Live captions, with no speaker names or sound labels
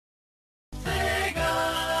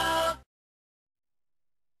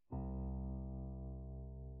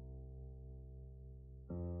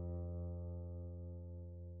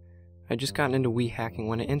I'd just gotten into Wii hacking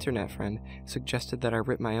when an internet friend suggested that I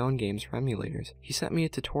rip my own games from emulators. He sent me a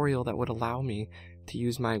tutorial that would allow me to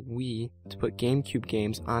use my Wii to put GameCube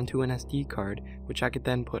games onto an SD card, which I could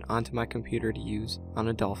then put onto my computer to use on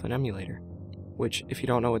a Dolphin emulator. Which, if you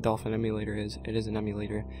don't know what Dolphin emulator is, it is an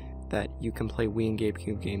emulator that you can play Wii and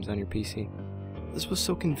GameCube games on your PC. This was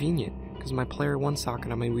so convenient, because my Player 1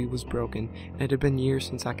 socket on my Wii was broken, and it had been years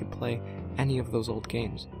since I could play any of those old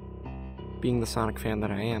games. Being the Sonic fan that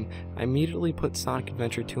I am, I immediately put Sonic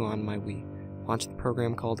Adventure 2 on my Wii, launched the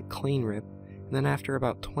program called Clean Rip, and then after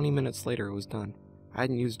about 20 minutes later it was done. I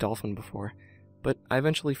hadn't used Dolphin before, but I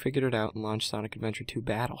eventually figured it out and launched Sonic Adventure 2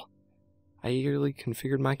 Battle. I eagerly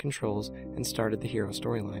configured my controls and started the hero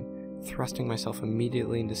storyline, thrusting myself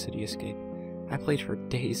immediately into City Escape. I played for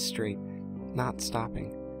days straight, not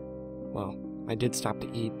stopping. Well, I did stop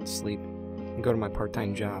to eat, sleep, and go to my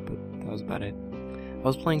part-time job, but that was about it. I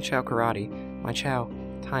was playing Chow Karate. My Chow,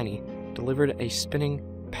 Tiny, delivered a spinning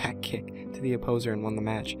back kick to the opposer and won the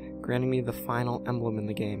match, granting me the final emblem in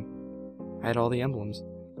the game. I had all the emblems,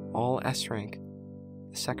 all S rank.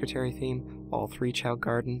 The secretary theme, all 3 Chow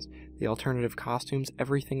Gardens, the alternative costumes,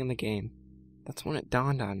 everything in the game. That's when it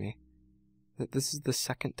dawned on me that this is the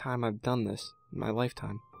second time I've done this in my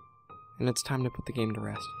lifetime, and it's time to put the game to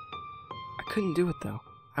rest. I couldn't do it though.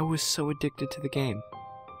 I was so addicted to the game.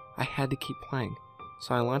 I had to keep playing.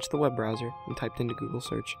 So I launched the web browser and typed into Google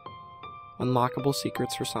search, unlockable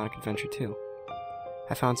secrets for Sonic Adventure 2.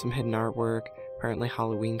 I found some hidden artwork, apparently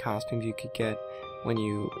Halloween costumes you could get when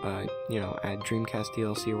you, add Dreamcast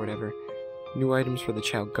DLC or whatever, new items for the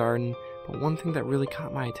Chow Garden, but one thing that really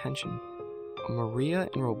caught my attention, a Maria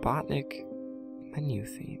and Robotnik menu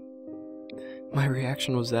theme. My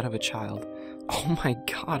reaction was that of a child. Oh my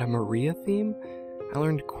god, a Maria theme? I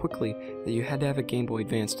learned quickly that you had to have a Game Boy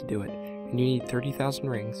Advance to do it, and you need 30,000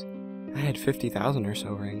 rings. I had 50,000 or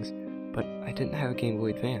so rings, but I didn't have a Game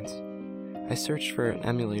Boy Advance. I searched for an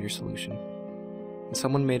emulator solution, and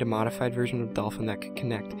someone made a modified version of Dolphin that could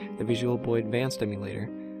connect the Visual Boy Advanced emulator.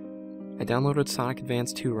 I downloaded Sonic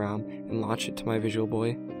Advance 2 ROM and launched it to my Visual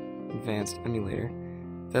Boy Advanced emulator,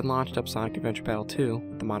 then launched up Sonic Adventure Battle 2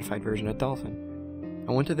 with the modified version of Dolphin.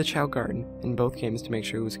 I went to the Chow Garden in both games to make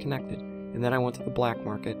sure it was connected, and then I went to the black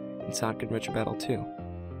market in Sonic Adventure Battle 2.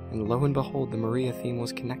 And lo and behold, the Maria theme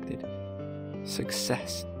was connected.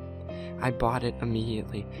 Success! I bought it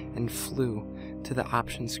immediately and flew to the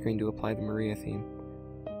options screen to apply the Maria theme.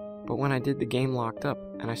 But when I did, the game locked up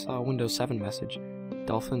and I saw a Windows 7 message.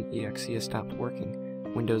 Dolphin EXE has stopped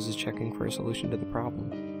working. Windows is checking for a solution to the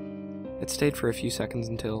problem. It stayed for a few seconds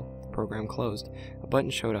until the program closed. A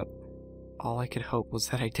button showed up. All I could hope was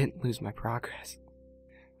that I didn't lose my progress.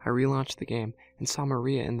 I relaunched the game and saw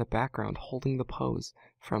Maria in the background holding the pose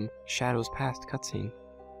from Shadow's Past cutscene.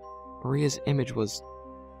 Maria's image was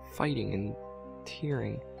fighting and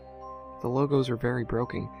tearing. The logos were very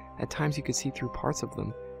broken. At times you could see through parts of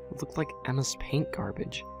them. It looked like Emma's paint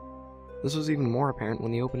garbage. This was even more apparent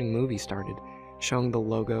when the opening movie started, showing the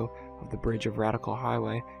logo of the bridge of Radical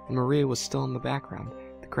Highway, and Maria was still in the background.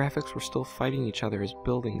 The graphics were still fighting each other as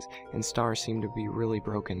buildings and stars seemed to be really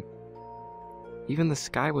broken. Even the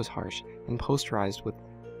sky was harsh and posterized with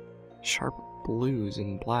sharp blues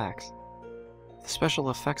and blacks. The special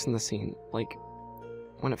effects in the scene, like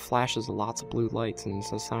when it flashes lots of blue lights and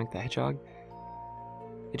says Sonic the Hedgehog,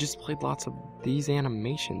 it just played lots of these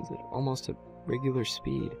animations at almost at regular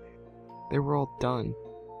speed. They were all done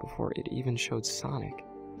before it even showed Sonic.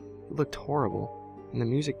 It looked horrible, and the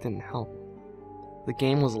music didn't help. The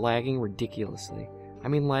game was lagging ridiculously. I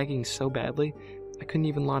mean lagging so badly, I couldn't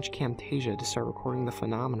even launch Camtasia to start recording the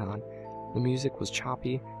phenomenon. The music was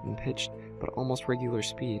choppy and pitched, but almost regular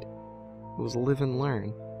speed. It was live and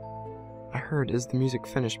learn. I heard as the music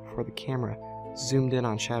finished before the camera zoomed in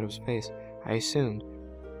on Shadow's face, I assumed,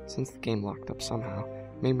 since the game locked up somehow,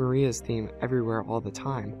 made Maria's theme everywhere all the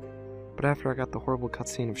time. But after I got the horrible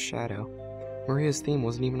cutscene of Shadow, Maria's theme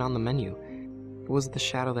wasn't even on the menu. It was the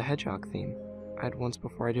Shadow the Hedgehog theme I had once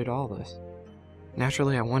before I did all this.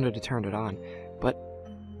 Naturally, I wanted to turn it on, but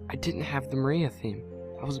I didn't have the Maria theme.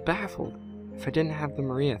 I was baffled. If I didn't have the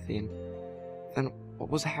Maria theme, then what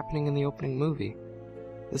was happening in the opening movie?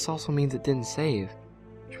 This also means it didn't save,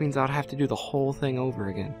 which means I'd have to do the whole thing over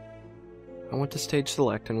again. I went to Stage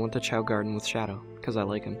Select and went to Chow Garden with Shadow, because I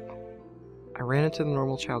like him. I ran into the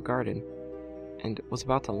normal Chow Garden, and was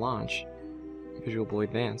about to launch Visual Boy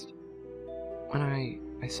Advanced, when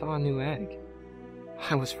I saw a new egg.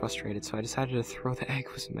 I was frustrated, so I decided to throw the egg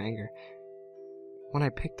with some anger. When I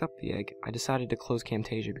picked up the egg, I decided to close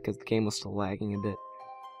Camtasia because the game was still lagging a bit.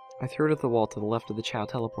 I threw it at the wall to the left of the Chow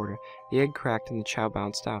teleporter. The egg cracked and the Chow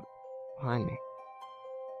bounced out behind me.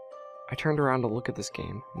 I turned around to look at this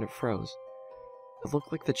game, and it froze. It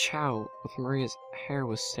looked like the Chow with Maria's hair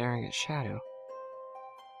was staring at Shadow.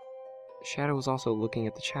 Shadow was also looking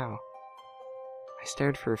at the Chow. I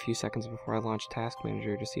stared for a few seconds before I launched Task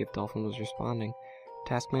Manager to see if Dolphin was responding.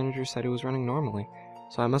 Task Manager said it was running normally,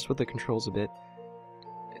 so I messed with the controls a bit.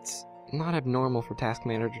 It's not abnormal for Task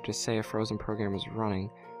Manager to say a frozen program is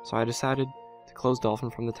running, so I decided to close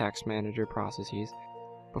Dolphin from the Task Manager processes.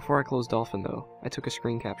 Before I closed Dolphin, though, I took a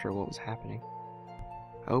screen capture of what was happening.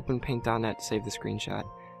 I opened paint.net to save the screenshot.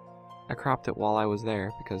 I cropped it while I was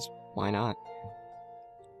there, because why not?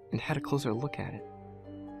 And had a closer look at it.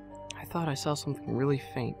 I thought I saw something really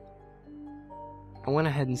faint. I went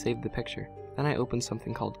ahead and saved the picture. Then I opened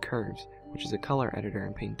something called Curves, which is a color editor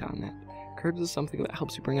in paint.net. Curves is something that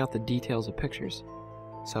helps you bring out the details of pictures.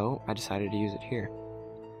 So I decided to use it here.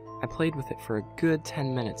 I played with it for a good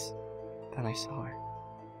 10 minutes. Then I saw her.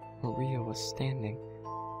 Maria was standing,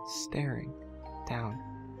 staring down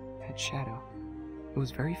at Shadow. It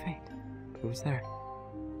was very faint, but it was there.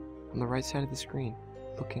 On the right side of the screen,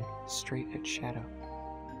 looking straight at Shadow.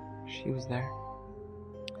 She was there.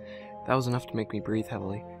 That was enough to make me breathe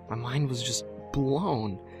heavily. My mind was just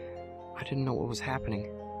blown. I didn't know what was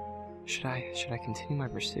happening. Should I continue my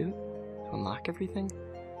pursuit? To unlock everything?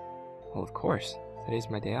 Well, of course. Today's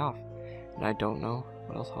my day off, and I don't know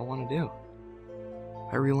what else I want to do.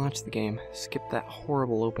 I relaunched the game, skipped that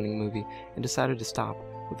horrible opening movie, and decided to stop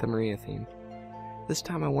with the Maria theme. This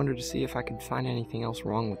time I wanted to see if I could find anything else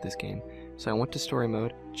wrong with this game, so I went to story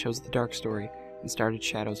mode, chose the dark story, and started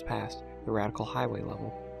Shadow's Past, the Radical Highway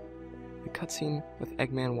level. The cutscene with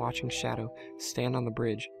Eggman watching Shadow stand on the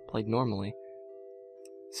bridge played normally,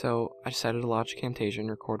 so I decided to launch Camtasia and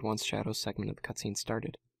record once Shadow's segment of the cutscene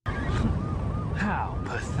started. How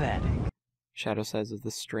pathetic. Shadow says as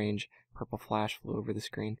this strange purple flash flew over the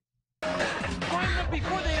screen. Find them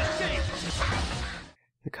before they escape!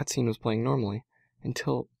 The cutscene was playing normally,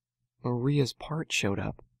 until Maria's part showed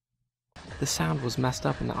up. The sound was messed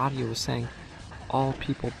up and the audio was saying, "All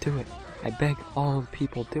people do it. I beg all the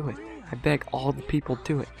people do it. I beg all the people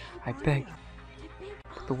do it. I beg."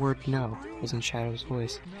 But the word no was in Shadow's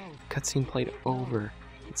voice. The cutscene played over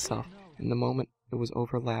itself, and the moment it was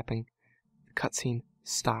overlapping, the cutscene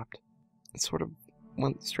stopped. It sort of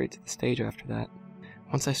went straight to the stage after that.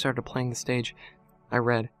 Once I started playing the stage, I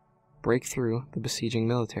read, "Break through the besieging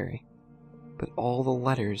military." But all the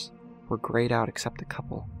letters were grayed out except a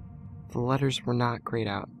couple. The letters were not grayed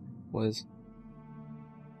out was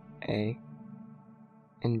A,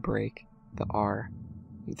 and break, the R,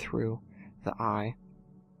 and through, the I,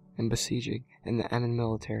 and besieging, and the M in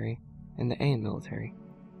military, and the A in military.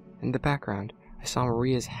 In the background, I saw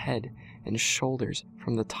Maria's head and shoulders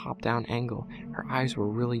from the top-down angle. Her eyes were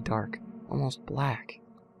really dark, almost black.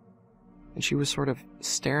 And she was sort of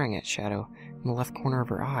staring at Shadow in the left corner of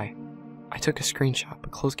her eye. I took a screenshot,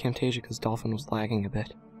 but closed Camtasia because Dolphin was lagging a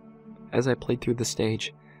bit. As I played through the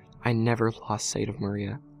stage, I never lost sight of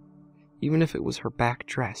Maria. Even if it was her back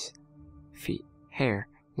dress, feet, hair,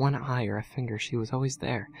 one eye, or a finger, she was always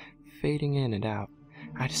there, fading in and out.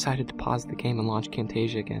 I decided to pause the game and launch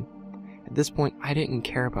Camtasia again. At this point, I didn't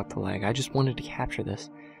care about the lag, I just wanted to capture this.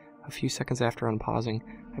 A few seconds after unpausing,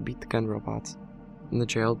 I beat the gun robots, and the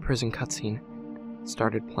jailed prison cutscene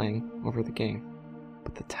started playing over the game.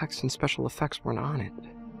 But the text and special effects weren't on it,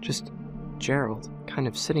 just Gerald kind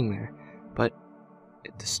of sitting there, but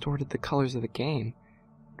it distorted the colors of the game.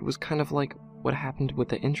 It was kind of like what happened with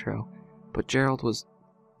the intro, but Gerald was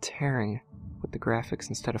tearing with the graphics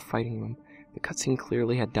instead of fighting them. The cutscene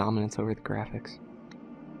clearly had dominance over the graphics.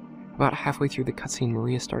 About halfway through the cutscene,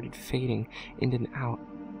 Maria started fading in and out,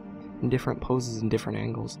 in different poses and different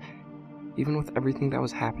angles. Even with everything that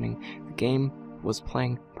was happening, the game was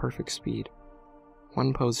playing perfect speed.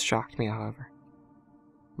 One pose shocked me, however.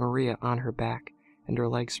 Maria on her back, and her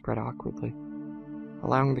legs spread awkwardly,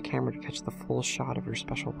 allowing the camera to catch the full shot of her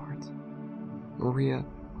special parts. Maria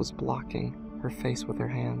was blocking her face with her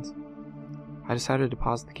hands. I decided to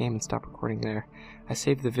pause the game and stop recording there. I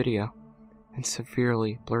saved the video, and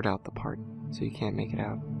severely blurred out the part, so you can't make it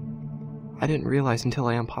out. I didn't realize until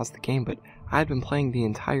I unpaused the game, but I had been playing the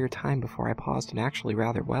entire time before I paused, and actually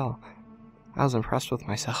rather well. I was impressed with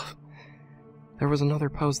myself. There was another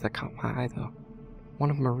pose that caught my eye, though. One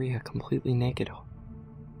of Maria completely naked,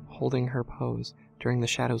 holding her pose during the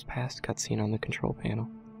Shadow's Past cutscene on the control panel.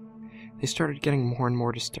 They started getting more and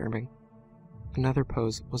more disturbing. Another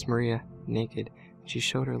pose was Maria naked, and she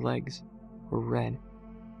showed her legs were red,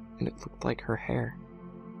 and it looked like her hair.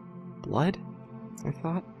 Blood? I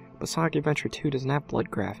thought, but Sonic Adventure 2 doesn't have blood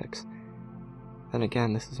graphics. Then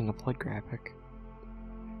again, this isn't a blood graphic.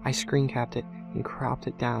 I screen capped it and cropped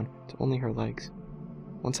it down to only her legs.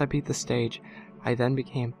 Once I beat the stage, I then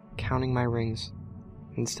began counting my rings.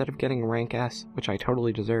 Instead of getting rank S, which I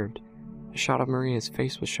totally deserved, a shot of Maria's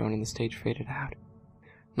face was shown and the stage faded out.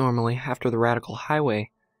 Normally, after the Radical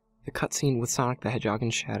Highway, the cutscene with Sonic the Hedgehog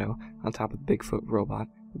and Shadow on top of the Bigfoot robot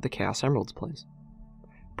with the Chaos Emeralds plays.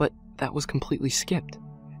 But that was completely skipped.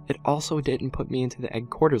 It also didn't put me into the Egg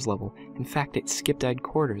Quarters level. In fact, it skipped Egg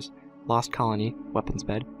Quarters, Lost Colony, Weapons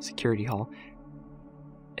Bed, Security Hall,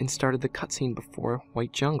 and started the cutscene before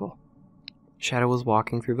White Jungle. Shadow was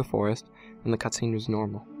walking through the forest, and the cutscene was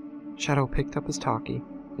normal. Shadow picked up his talkie,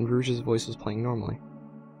 and Rouge's voice was playing normally.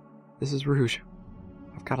 "This is Rouge.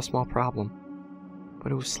 I've got a small problem."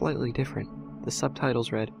 But it was slightly different. The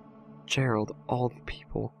subtitles read, "Gerald, all the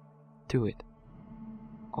people do it.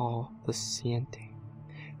 All the siente."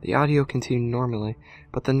 The audio continued normally,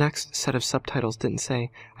 but the next set of subtitles didn't say,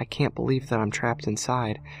 "I can't believe that I'm trapped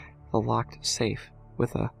inside the locked safe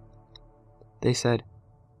with a..." They said,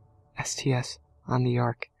 "STS on the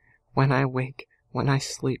Ark. When I wake, when I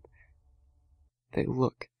sleep. They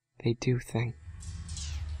look, they do thing."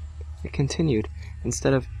 It continued.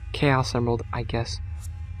 Instead of Chaos Emerald, I guess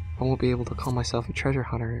I won't be able to call myself a treasure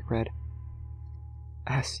hunter, it read.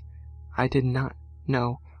 "S. I did not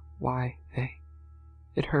know why they...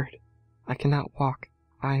 It hurt. I cannot walk.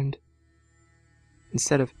 I'm..."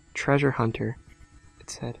 Instead of treasure hunter, it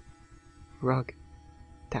said, "Rug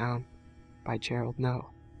down by Gerald No."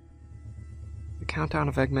 The countdown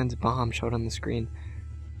of Eggman's bomb showed on the screen.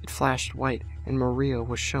 It flashed white, and Maria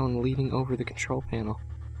was shown leaning over the control panel.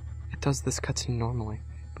 It does this cutscene normally,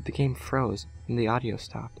 but the game froze and the audio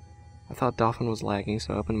stopped. I thought Dolphin was lagging,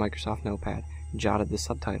 so I opened Microsoft Notepad and jotted the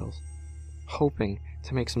subtitles, hoping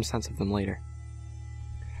to make some sense of them later.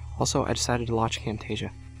 Also, I decided to launch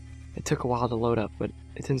Camtasia. It took a while to load up, but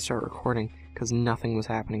it didn't start recording because nothing was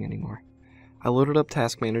happening anymore. I loaded up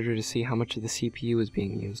Task Manager to see how much of the CPU was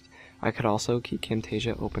being used. I could also keep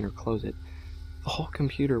Camtasia open or close it. The whole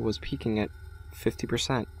computer was peaking at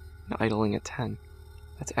 50% and idling at 10%.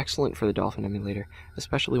 That's excellent for the Dolphin emulator,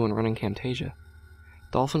 especially when running Camtasia.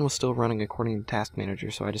 Dolphin was still running according to Task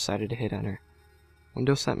Manager, so I decided to hit Enter.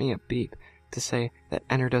 Windows sent me a beep to say that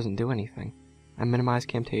Enter doesn't do anything. I minimized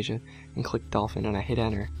Camtasia and clicked Dolphin and I hit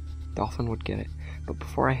Enter. Dolphin would get it, but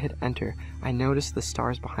before I hit Enter, I noticed the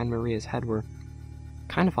stars behind Maria's head were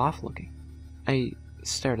kind of off looking. I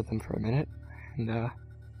stared at them for a minute, and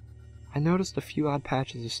I noticed a few odd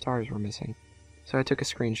patches of stars were missing. So I took a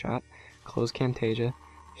screenshot, closed Camtasia,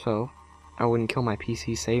 so I wouldn't kill my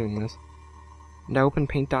PC saving this, and I opened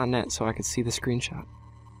paint.net so I could see the screenshot.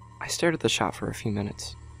 I stared at the shot for a few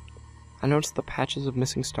minutes. I noticed the patches of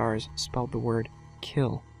missing stars spelled the word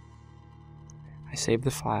kill. I saved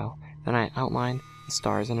the file, then I outlined the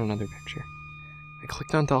stars in another picture. I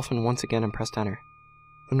clicked on Dolphin once again and pressed Enter.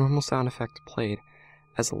 The normal sound effect played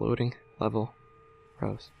as the loading level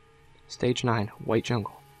rose. Stage 9, White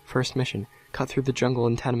Jungle. First mission, cut through the jungle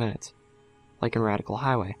in 10 minutes. Like in Radical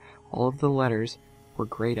Highway, all of the letters were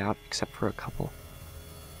grayed out except for a couple.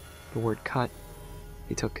 The word cut,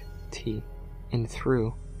 they took T, and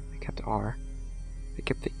through, they kept R. They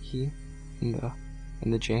kept the E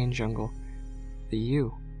and the J in jungle, the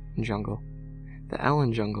U in jungle, the L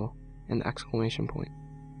in jungle, and the exclamation point.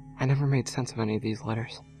 I never made sense of any of these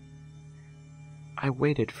letters. I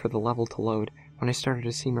waited for the level to load when I started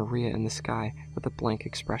to see Maria in the sky with a blank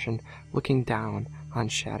expression, looking down on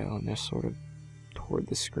Shadow and they're sort of toward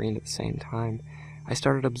the screen at the same time. I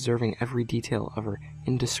started observing every detail of her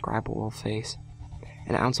indescribable face.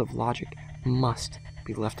 An ounce of logic must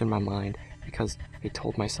be left in my mind because I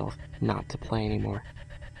told myself not to play anymore.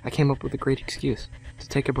 I came up with a great excuse to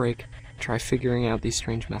take a break and try figuring out these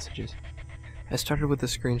strange messages. I started with a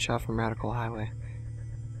screenshot from Radical Highway.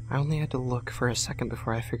 I only had to look for a second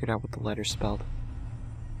before I figured out what the letters spelled.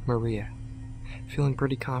 Maria. Feeling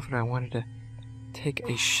pretty confident, I wanted to take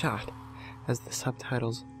a shot as the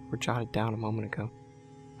subtitles were jotted down a moment ago.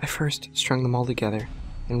 I first strung them all together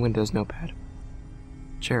in Windows Notepad.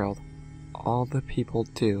 Gerald, all the people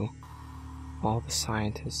do, all the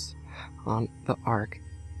scientists on the Ark.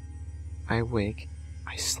 I wake,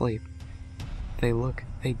 I sleep. They look,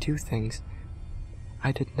 they do things.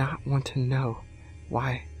 I did not want to know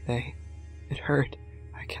why they... It hurt.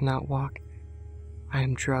 I cannot walk. I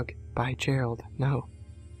am drugged by Gerald. No.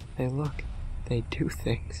 They look, they do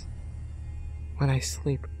things. When I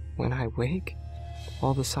sleep, when I wake,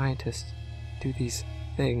 all the scientists do these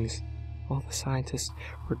things. All the scientists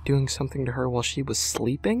were doing something to her while she was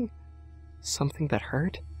sleeping? Something that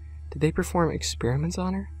hurt? Did they perform experiments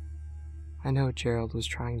on her? I know Gerald was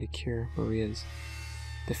trying to cure Maria's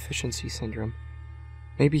deficiency syndrome,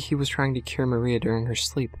 Maybe he was trying to cure Maria during her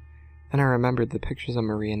sleep. Then I remembered the pictures of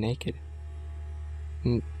Maria naked.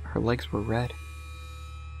 And her legs were red.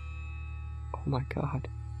 Oh my god.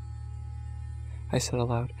 I said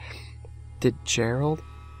aloud, did Gerald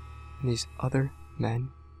and these other men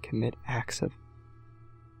commit acts of...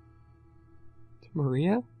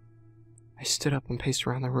 Maria? I stood up and paced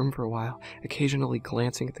around the room for a while, occasionally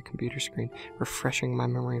glancing at the computer screen, refreshing my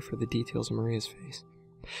memory for the details of Maria's face.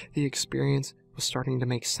 The experience was starting to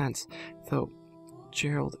make sense, though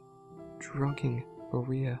Gerald drugging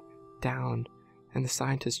Maria down and the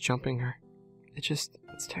scientist jumping her. It's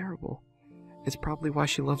terrible. It's probably why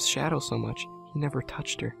she loves Shadow so much. He never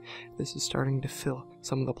touched her. This is starting to fill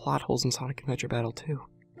some of the plot holes in Sonic Adventure Battle 2.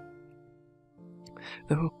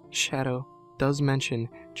 Though Shadow does mention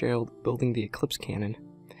Gerald building the Eclipse Cannon,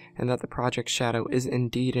 and that the Project Shadow is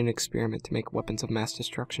indeed an experiment to make weapons of mass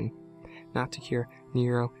destruction, not to cure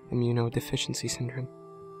neuroimmunodeficiency syndrome.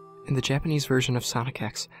 In the Japanese version of Sonic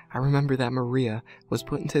X, I remember that Maria was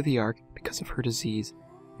put into the Ark because of her disease.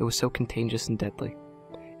 It was so contagious and deadly.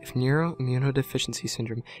 If neuroimmunodeficiency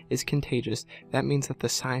syndrome is contagious, that means that the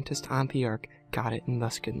scientist on the Ark got it and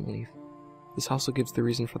thus couldn't leave. This also gives the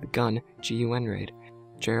reason for the gun GUN raid.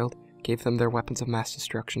 Gerald gave them their weapons of mass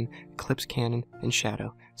destruction, Eclipse Cannon, and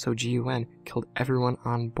Shadow, so GUN killed everyone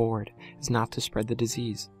on board as not to spread the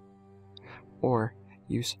disease or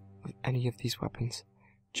use of any of these weapons.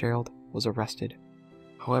 Gerald was arrested.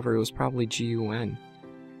 However, it was probably GUN.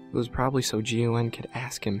 It was probably so GUN could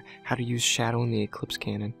ask him how to use Shadow and the Eclipse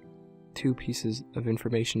Cannon. 2 pieces of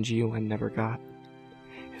information GUN never got.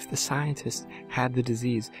 If the scientists had the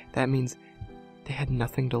disease, that means they had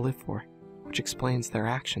nothing to live for, which explains their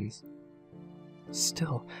actions.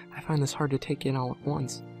 Still, I find this hard to take in all at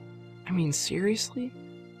once. I mean, seriously?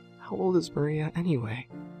 How old is Maria anyway?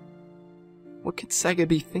 What could Sega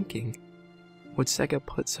be thinking? Would Sega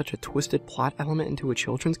put such a twisted plot element into a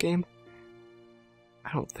children's game?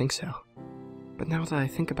 I don't think so. But now that I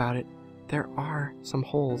think about it, there are some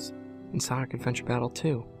holes in Sonic Adventure Battle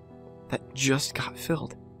 2 that just got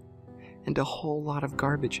filled, and a whole lot of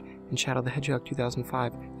garbage in Shadow the Hedgehog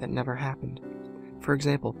 2005 that never happened. For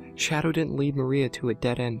example, Shadow didn't lead Maria to a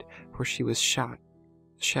dead end where she was shot.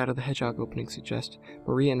 The Shadow the Hedgehog opening suggests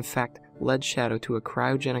Maria in fact led Shadow to a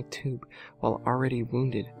cryogenic tube while already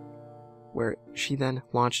wounded, where she then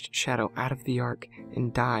launched Shadow out of the Ark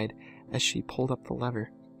and died as she pulled up the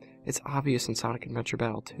lever. It's obvious in Sonic Adventure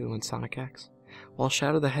Battle 2 and Sonic X. While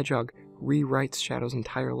Shadow the Hedgehog rewrites Shadow's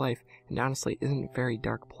entire life and honestly isn't very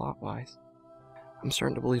dark plot-wise. I'm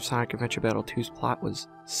starting to believe Sonic Adventure Battle 2's plot was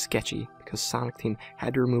sketchy because Sonic Team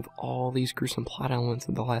had to remove all these gruesome plot elements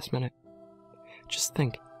at the last minute. Just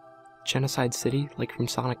think, Genocide City, like from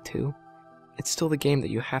Sonic 2, it's still the game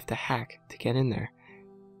that you have to hack to get in there.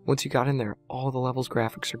 Once you got in there, all the level's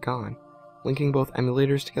graphics are gone. Linking both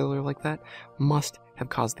emulators together like that must have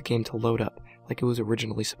caused the game to load up like it was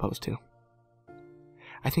originally supposed to.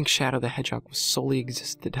 I think Shadow the Hedgehog was solely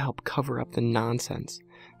existed to help cover up the nonsense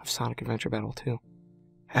of Sonic Adventure Battle 2.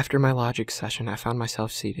 After my logic session, I found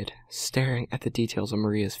myself seated, staring at the details of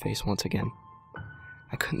Maria's face once again.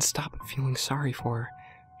 I couldn't stop feeling sorry for her.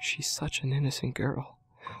 She's such an innocent girl,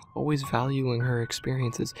 always valuing her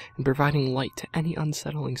experiences and providing light to any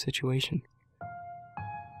unsettling situation.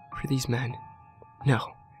 For these men,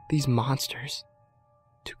 no, these monsters,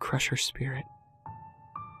 to crush her spirit,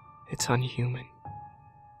 it's unhuman.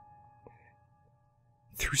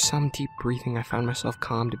 Through some deep breathing, I found myself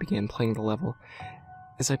calm to begin playing the level.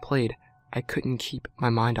 As I played, I couldn't keep my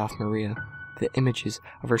mind off Maria. The images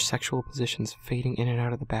of her sexual positions fading in and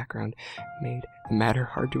out of the background made the matter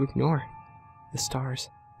hard to ignore. The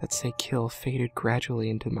stars that say kill faded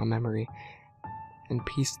gradually into my memory and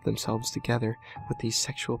pieced themselves together with these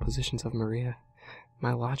sexual positions of Maria.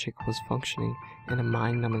 My logic was functioning in a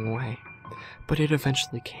mind-numbing way, but it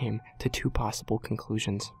eventually came to 2 possible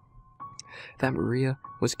conclusions. That Maria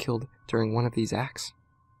was killed during one of these acts,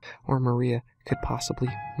 or Maria could possibly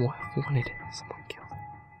have wanted someone killed.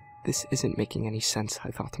 This isn't making any sense,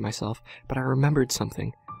 I thought to myself, but I remembered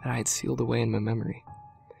something that I had sealed away in my memory.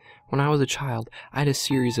 When I was a child, I had a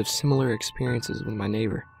series of similar experiences with my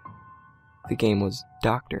neighbor. The game was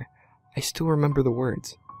Doctor. I still remember the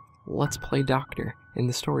words, "Let's play Doctor," in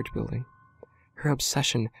the storage building. Her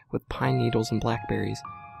obsession with pine needles and blackberries.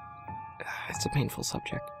 It's a painful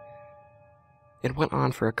subject. It went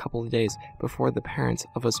on for a couple of days before the parents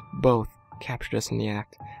of us both captured us in the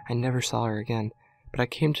act. I never saw her again, but I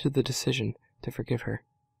came to the decision to forgive her.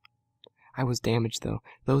 I was damaged, though,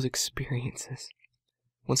 those experiences.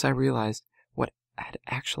 Once I realized what had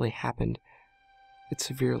actually happened, it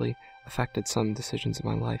severely affected some decisions in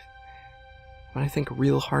my life. When I think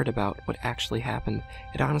real hard about what actually happened,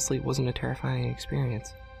 it honestly wasn't a terrifying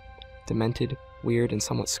experience. Demented, weird, and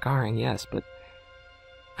somewhat scarring, yes, but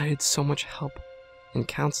I had so much help and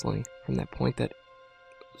counseling from that point that it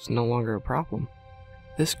was no longer a problem.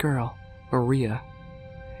 This girl, Maria,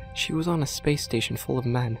 she was on a space station full of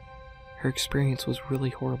men. Her experience was really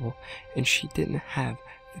horrible, and she didn't have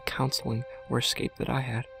the counseling or escape that I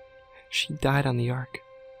had. She died on the Ark,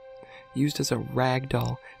 used as a rag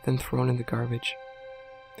doll, then thrown in the garbage.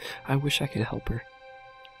 I wish I could help her.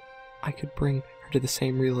 I could bring her to the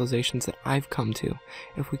same realizations that I've come to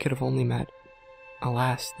if we could have only met.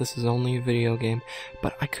 Alas, this is only a video game,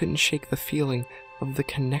 but I couldn't shake the feeling of the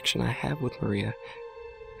connection I have with Maria.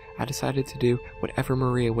 I decided to do whatever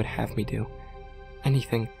Maria would have me do.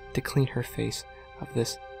 Anything to clean her face of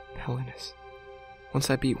this villainous. Once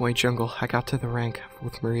I beat White Jungle, I got to the rank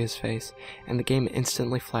with Maria's face, and the game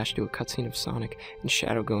instantly flashed to a cutscene of Sonic and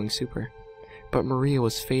Shadow going super. But Maria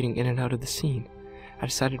was fading in and out of the scene. I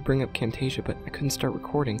decided to bring up Camtasia, but I couldn't start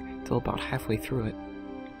recording until about halfway through it.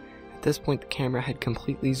 At this point, the camera had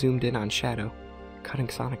completely zoomed in on Shadow, cutting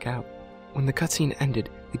Sonic out. When the cutscene ended,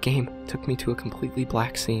 the game took me to a completely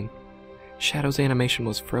black scene. Shadow's animation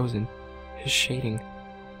was frozen, his shading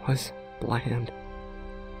was bland,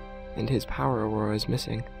 and his power aurora was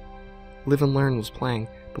missing. Live and Learn was playing,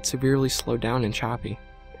 but severely slowed down and choppy.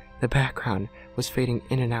 The background was fading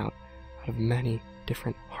in and out of many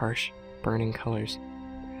different harsh, burning colors.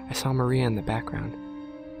 I saw Maria in the background,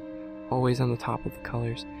 always on the top of the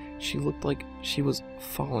colors. She looked like she was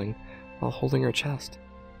falling while holding her chest,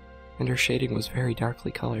 and her shading was very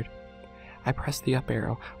darkly colored. I pressed the up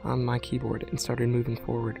arrow on my keyboard and started moving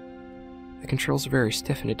forward. The controls were very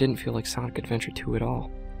stiff and it didn't feel like Sonic Adventure 2 at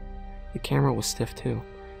all. The camera was stiff too.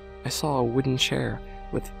 I saw a wooden chair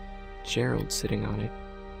with Gerald sitting on it.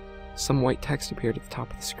 Some white text appeared at the top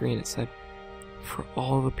of the screen. It said, "For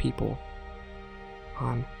all the people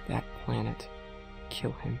on that planet,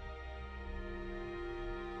 kill him."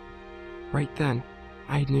 Right then,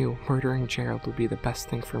 I knew murdering Gerald would be the best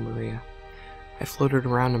thing for Maria. I floated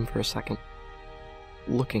around him for a second,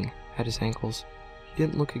 looking at his ankles. He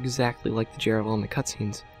didn't look exactly like the Gerald in the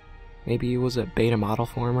cutscenes. Maybe he was a beta model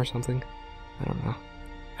for him or something? I don't know.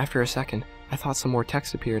 After a second, I thought some more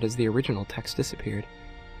text appeared as the original text disappeared.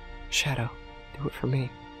 "Shadow, do it for me,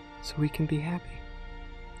 so we can be happy."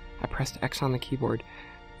 I pressed X on the keyboard,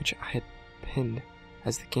 which I had pinned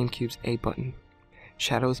as the GameCube's A button.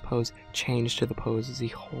 Shadow's pose changed to the pose as he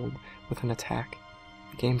held with an attack.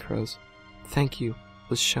 The game froze. "Thank you"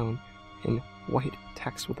 was shown in white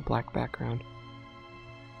text with a black background.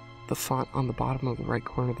 The font on the bottom of the right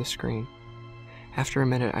corner of the screen. After a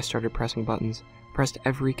minute, I started pressing buttons, pressed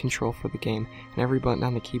every control for the game and every button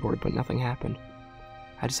on the keyboard, but nothing happened.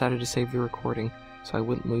 I decided to save the recording so I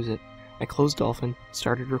wouldn't lose it. I closed Dolphin,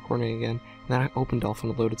 started recording again, and then I opened Dolphin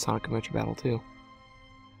and loaded Sonic Adventure Battle 2.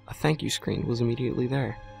 A thank you screen was immediately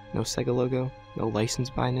there. No Sega logo, no license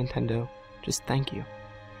by Nintendo, just thank you.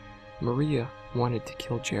 Maria wanted to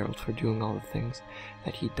kill Gerald for doing all the things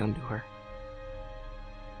that he'd done to her.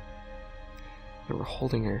 They were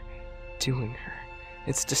holding her, doing her.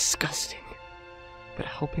 It's disgusting. But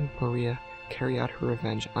helping Maria carry out her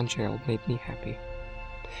revenge on Gerald made me happy.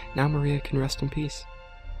 Now Maria can rest in peace.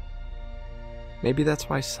 Maybe that's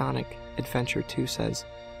why Sonic Adventure 2 says,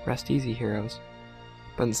 "Rest easy, heroes."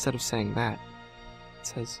 But instead of saying that, it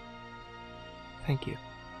says, "Thank you."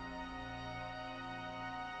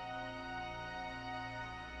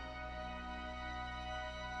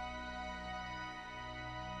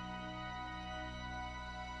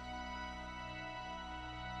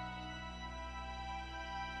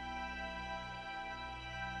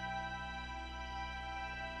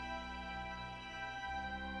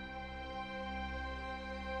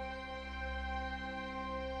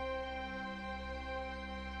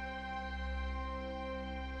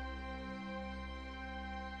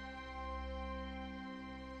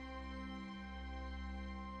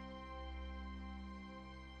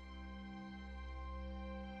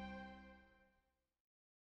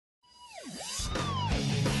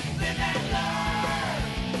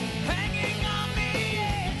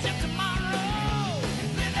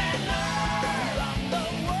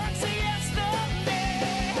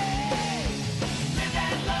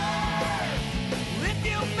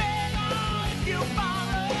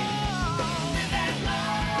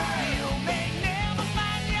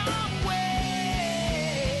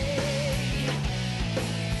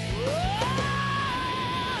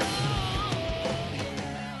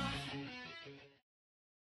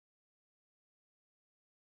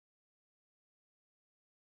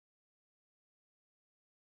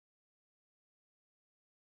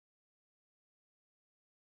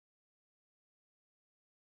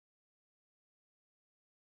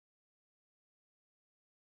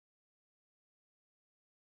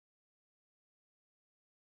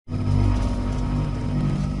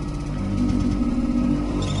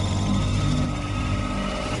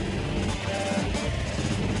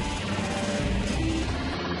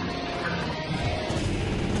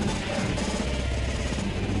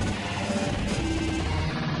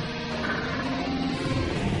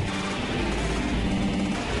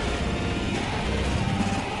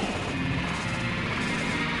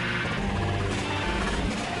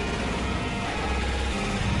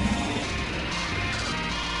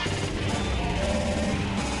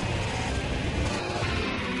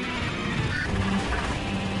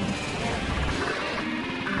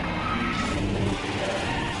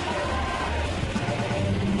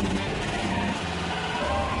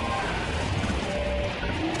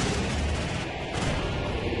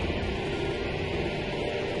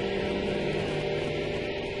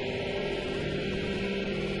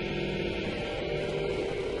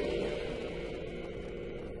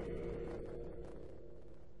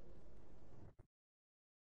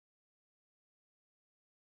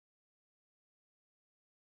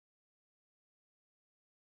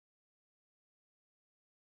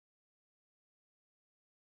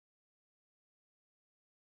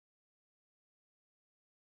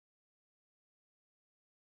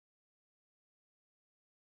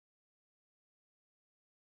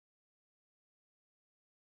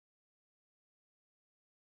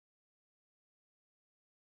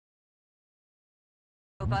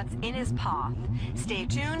 robots in his path. Stay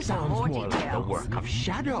tuned for Sounds more more details. like the work of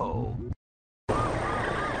Shadow.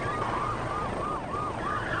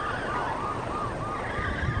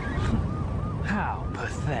 How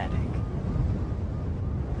pathetic.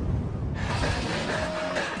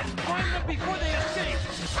 Find them before they escape!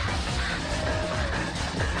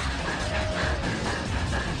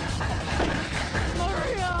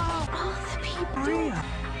 Maria! All the people. Maria!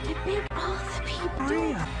 It big all the people.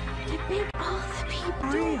 Maria! It big all the people.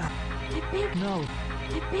 Maria! It big No!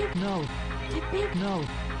 it big No! it big No!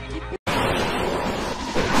 it big.